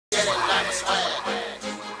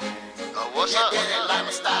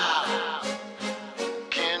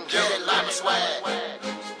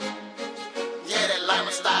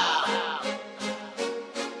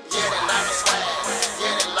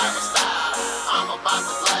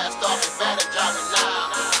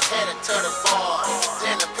to the bar,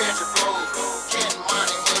 then the picture booth. Getting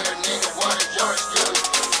money here, nigga, what is your excuse?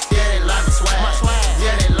 Yeah, they like my swag,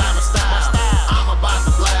 yeah, they like my style. I'm about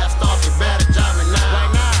to blast off, you better drop me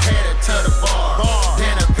now. Headed to the bar,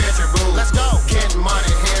 then the picture booth. Let's go. Getting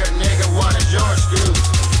money here, nigga, what is your excuse?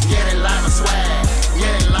 Yeah, they like my swag,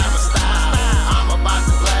 yeah, they like my style. I'm about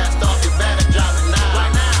to blast off, you better drop me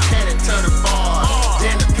now. Headed to the bar,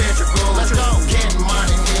 then the picture booth. Let's go. Getting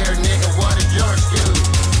money here, nigga, what is your excuse?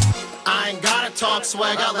 I ain't gotta talk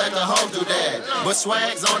swag, I let the hoes do that. But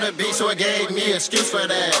swag's on the beat, so it gave me excuse for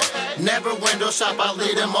that. Never window shop, I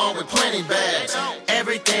lead them on with plenty bags.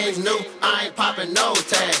 Everything's new, I ain't popping no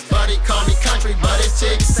tags. Buddy call me country, but his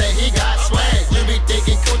chick say he got swag. You be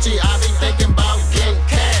thinking coochie, I be thinking about getting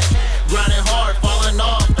cash. Grinding hard, falling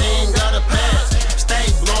off, thing of the past. Stay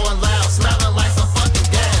blowing loud, smelling like some fucking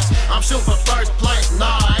gas. I'm shooting for first place, nah,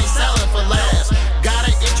 I ain't selling for last. Got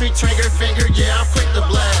an entry trigger finger, yeah, I'm quick to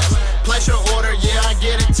blast. Place your order, yeah, I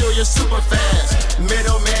get it to you super fast.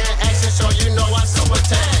 Middleman action, so you know I super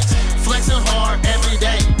tax. Flexing hard every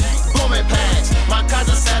day, booming packs. My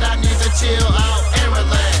cousin said I need to chill out and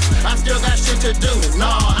relax. I still got shit to do, no,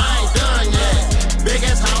 I ain't done yet. Big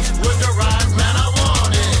ass house with garage, man, I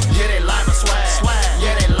want it. Yeah, they like my swag,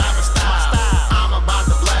 yeah, they like my style. I'm about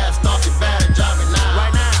to blast off, you better drop me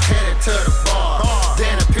now. Headed to the bar,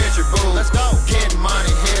 then the picture booth. Let's go. Getting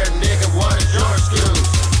money here, nigga, what is your excuse?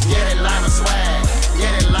 Yeah, they like my swag,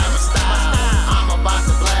 yeah, they like my style. I'm about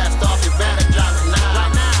to blast off, you better drop me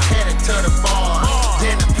now. Headed to the bar,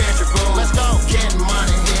 then the picture booth. Let's go. Getting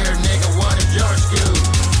money here, nigga, what is your excuse?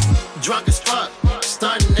 Drunk as fuck,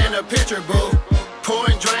 stunting in the picture booth.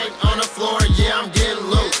 Pouring drink on the floor, yeah, I'm getting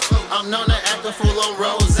loose. I'm known to act a fool on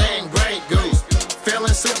rose and Grey Goose.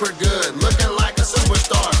 Feeling super good,